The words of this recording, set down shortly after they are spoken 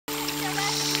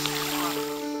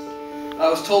I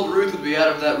was told Ruth would be out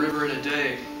of that river in a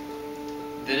day.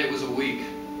 Then it was a week.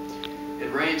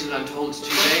 It rains and I'm told it's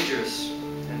too dangerous,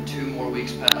 and 2 more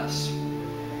weeks pass.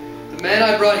 The man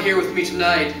I brought here with me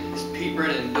tonight is Peay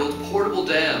Read and builds portable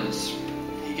dams.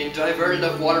 He can divert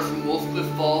enough water from Wolf Cliff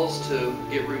Falls to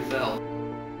get Ruth out.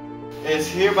 It is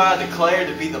hereby declared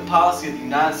to be the policy of the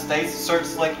United States to certain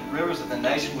selected rivers of the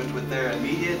nation which with their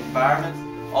immediate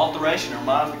environment, alteration or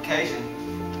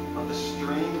modification of the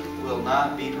stream will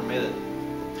not be permitted.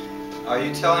 Are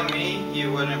you telling me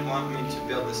you wouldn't want me to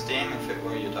build this dam if it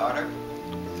were your daughter?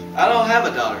 I don't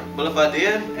have a daughter, but if I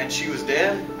did and she was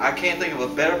dead, I can't think of a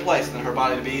better place than her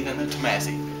body to be than the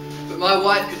Tomassi. But my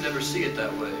wife could never see it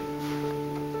that way.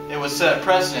 It would set a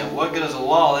precedent. What good is a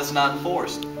law that's not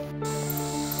enforced?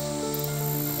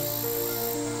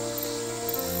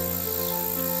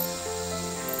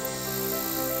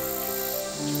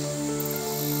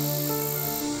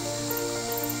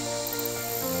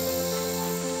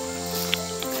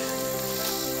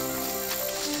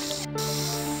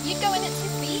 You'd go in at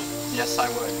 6 feet? Yes, I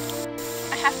would.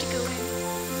 I have to go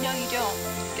in. No, you don't.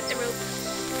 Get the rope.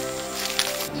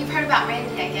 You've heard about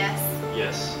Randy, I guess.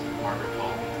 Yes, Margaret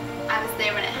called me. I was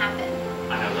there when it happened.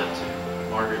 I know that too.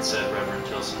 Margaret said Reverend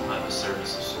Tilson will have a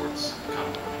service of sorts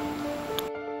come morning.